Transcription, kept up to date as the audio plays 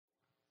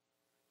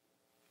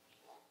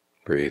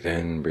Breathe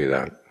in, breathe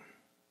out.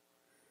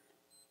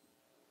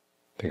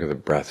 Think of the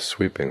breath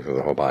sweeping through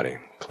the whole body,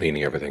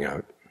 cleaning everything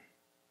out.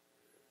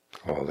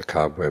 All the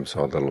cobwebs,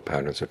 all the little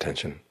patterns of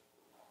tension.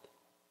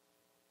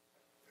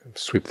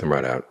 Sweep them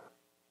right out.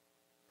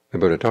 The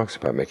Buddha talks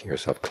about making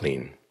yourself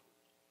clean.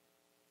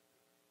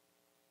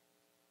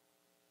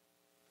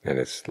 And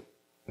it's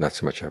not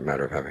so much a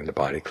matter of having the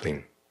body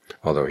clean,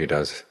 although he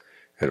does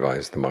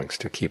advise the monks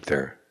to keep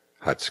their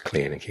huts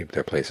clean and keep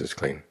their places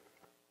clean.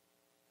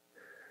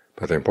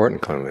 But the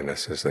important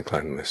cleanliness is the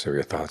cleanliness of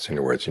your thoughts and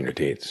your words and your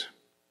deeds.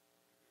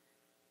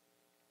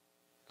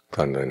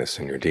 Cleanliness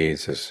in your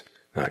deeds is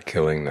not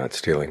killing, not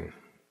stealing,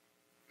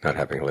 not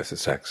having illicit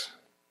sex.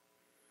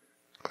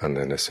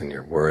 Cleanliness in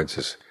your words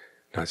is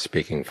not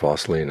speaking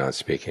falsely, not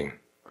speaking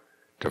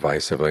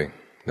divisively,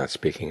 not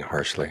speaking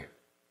harshly,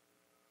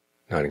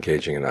 not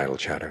engaging in idle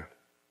chatter.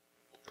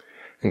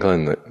 And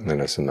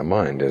cleanliness in the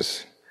mind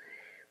is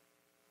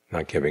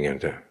not giving in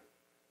to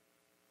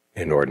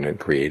inordinate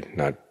greed,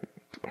 not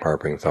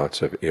harboring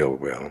thoughts of ill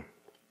will,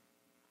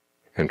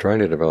 and trying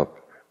to develop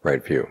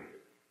right view,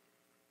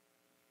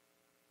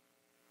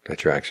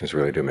 that your actions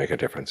really do make a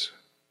difference.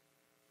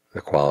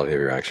 The quality of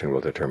your action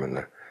will determine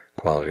the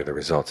quality of the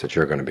results that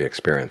you're going to be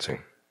experiencing.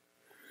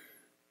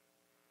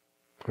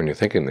 When you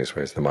think in these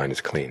ways, the mind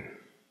is clean.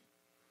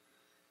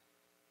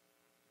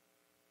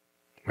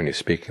 When you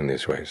speak in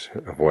these ways,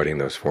 avoiding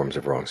those forms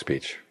of wrong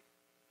speech,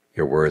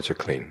 your words are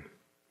clean.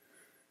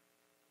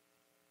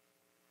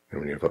 And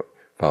when you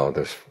follow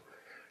those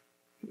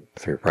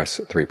three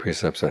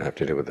precepts that have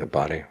to do with the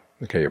body,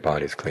 okay, your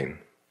body's clean,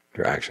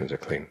 your actions are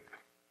clean.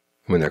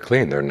 When they're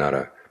clean, they're not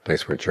a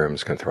place where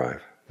germs can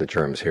thrive. The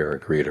germs here are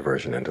greed,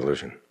 aversion, and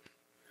delusion.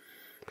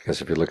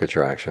 Because if you look at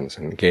your actions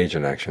and engage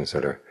in actions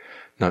that are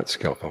not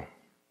skillful,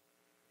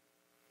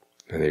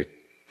 and you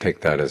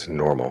take that as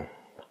normal,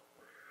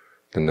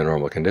 then the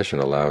normal condition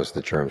allows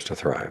the germs to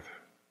thrive.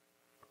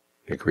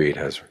 Your greed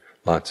has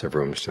lots of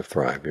rooms to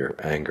thrive. Your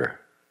anger,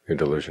 your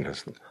delusion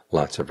has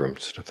lots of room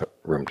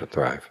to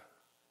thrive.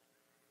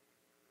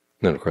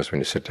 And then, of course, when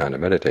you sit down to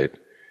meditate,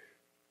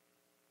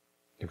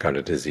 you've got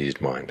a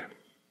diseased mind.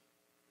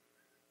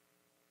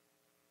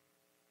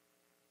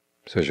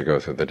 So as you go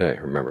through the day,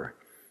 remember,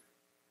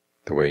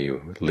 the way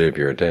you live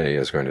your day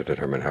is going to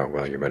determine how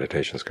well your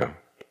meditation's going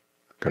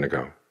to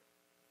go.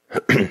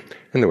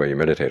 And the way you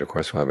meditate, of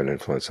course, will have an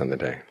influence on the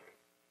day.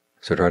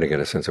 So try to get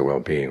a sense of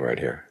well-being right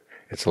here.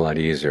 It's a lot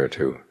easier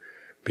to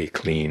be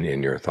clean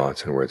in your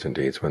thoughts and words and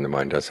deeds when the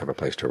mind does have a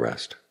place to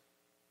rest.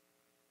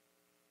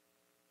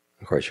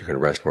 Of course, you can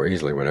rest more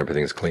easily when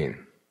everything's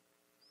clean.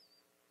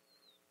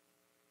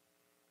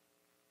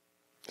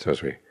 So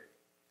as we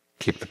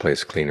keep the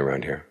place clean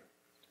around here,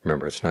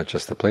 remember, it's not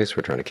just the place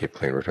we're trying to keep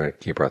clean, we're trying to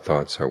keep our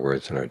thoughts, our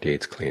words, and our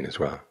deeds clean as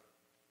well.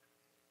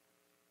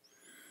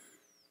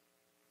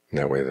 And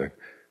that way the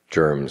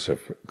germs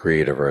of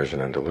greed, aversion,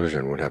 and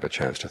delusion would have a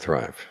chance to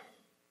thrive.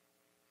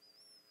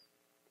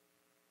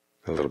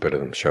 A little bit of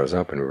them shows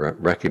up and we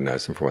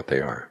recognize them for what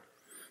they are.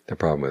 The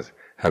problem with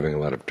having a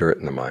lot of dirt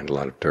in the mind, a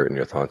lot of dirt in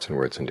your thoughts and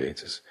words and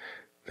deeds, is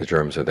the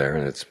germs are there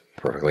and it's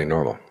perfectly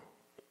normal.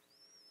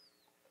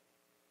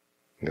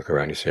 You look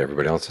around, you see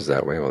everybody else is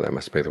that way, well, that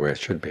must be the way it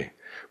should be.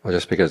 Well,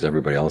 just because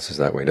everybody else is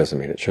that way doesn't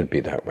mean it should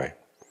be that way.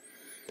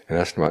 And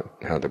that's not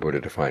how the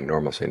Buddha defined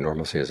normalcy.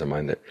 Normalcy is a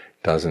mind that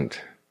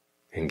doesn't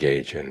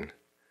engage in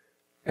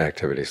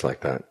activities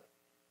like that.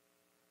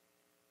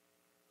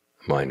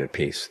 Mind at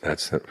peace.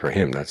 For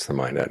him, that's the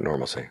mind at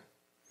normalcy.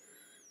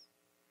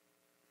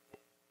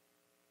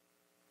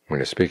 When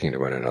you're speaking to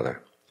one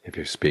another, if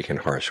you speak in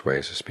harsh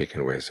ways or speak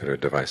in ways that are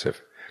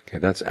divisive, okay,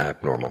 that's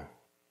abnormal.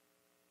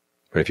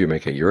 But if you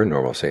make it your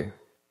normalcy,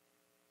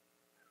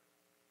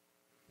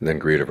 then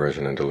greed,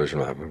 aversion, and delusion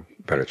will have a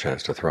better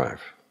chance to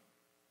thrive.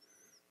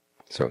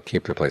 So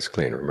keep the place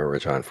clean. Remember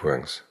John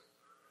Fuang's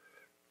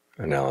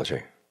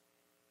analogy.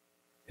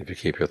 If you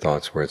keep your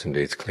thoughts, words, and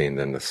deeds clean,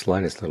 then the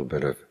slightest little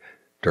bit of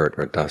dirt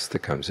or dust that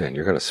comes in,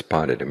 you're going to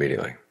spot it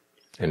immediately.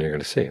 And you're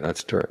going to see,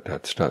 that's dirt,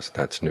 that's dust,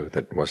 that's new,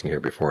 that wasn't here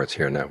before, it's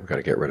here now, we've got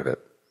to get rid of it.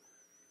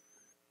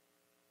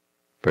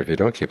 But if you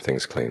don't keep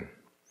things clean,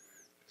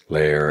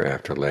 layer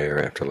after layer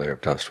after layer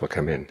of dust will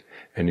come in,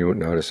 and you won't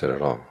notice it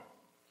at all.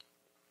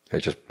 It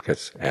just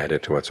gets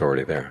added to what's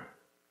already there.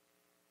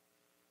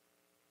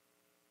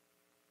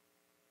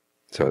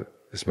 So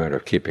this matter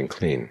of keeping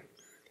clean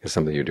is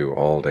something you do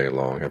all day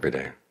long, every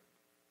day.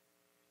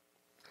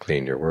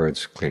 Clean your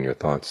words, clean your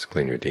thoughts,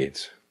 clean your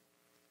deeds.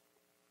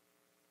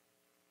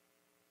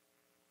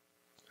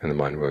 And the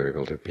mind will be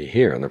able to be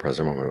here in the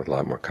present moment with a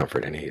lot more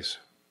comfort and ease.